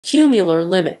Cumular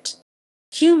Limit.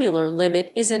 Cumular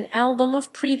Limit is an album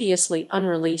of previously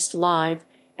unreleased live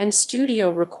and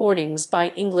studio recordings by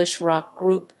English rock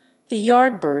group the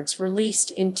Yardbirds,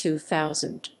 released in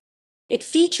 2000. It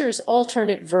features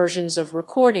alternate versions of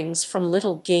recordings from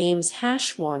Little Games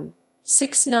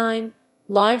 #169,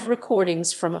 live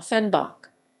recordings from Offenbach,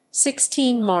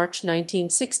 16 March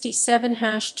 1967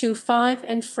 #25,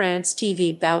 and France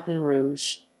TV Bouton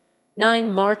Rouge,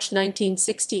 9 March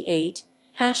 1968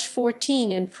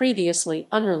 #14, and previously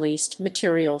unreleased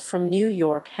material from New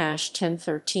York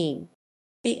 #1013.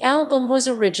 The album was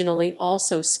originally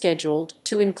also scheduled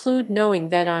to include Knowing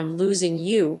That I'm Losing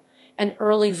You, an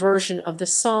early version of the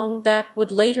song that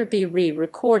would later be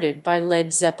re-recorded by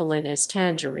Led Zeppelin as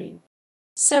Tangerine.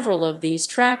 Several of these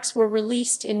tracks were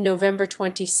released in November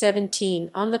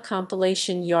 2017 on the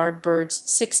compilation Yardbirds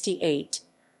 68,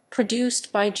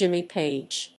 produced by Jimmy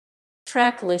Page.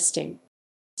 Track listing: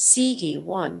 CD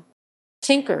 1.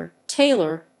 Tinker,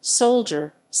 Tailor,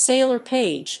 Soldier, Sailor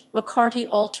Page, McCarty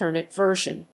alternate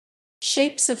version.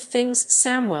 Shapes of Things,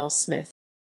 Samuel Smith.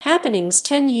 Happenings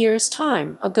 10 years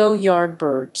time ago,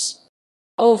 Yardbirds.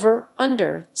 Over,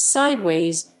 Under,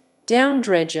 Sideways, Down,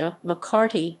 Dredja,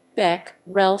 McCarty, Beck,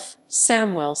 Ralph,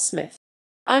 Samuel Smith.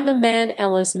 I'm a Man,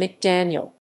 Ellis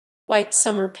McDaniel. White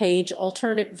Summer Page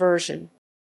alternate version.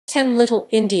 10 Little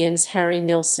Indians, Harry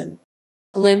Nilsson.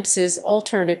 Glimpses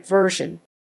alternate version.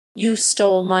 You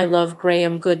Stole My Love,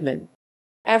 Graham Goodman.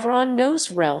 Avron Knows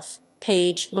Ralph,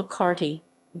 Page, McCarty,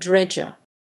 Dredja.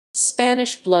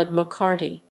 Spanish Blood,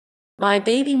 McCarty. My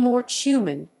Baby More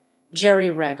Human, Jerry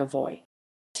Ragavoy.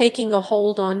 Taking a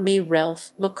Hold on Me,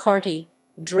 Ralph, McCarty,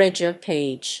 Dredja,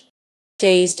 Page.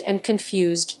 Dazed and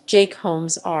Confused, Jake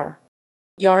Holmes R.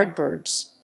 Yardbirds.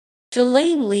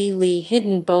 Delane Lee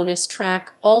hidden bonus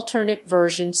track alternate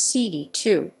version, CD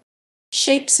 2.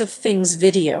 Shapes of Things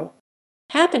video.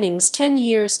 Happenings 10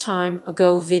 years time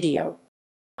ago video.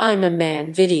 I'm a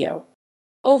Man video.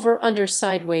 Over, Under,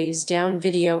 Sideways, Down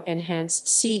video enhanced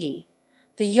CD.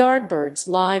 The Yardbirds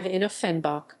live in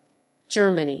Offenbach,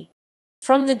 Germany.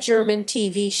 From the German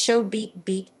TV show Beat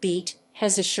Beat Beat,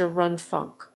 Hessischer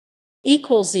Rundfunk.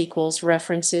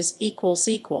 References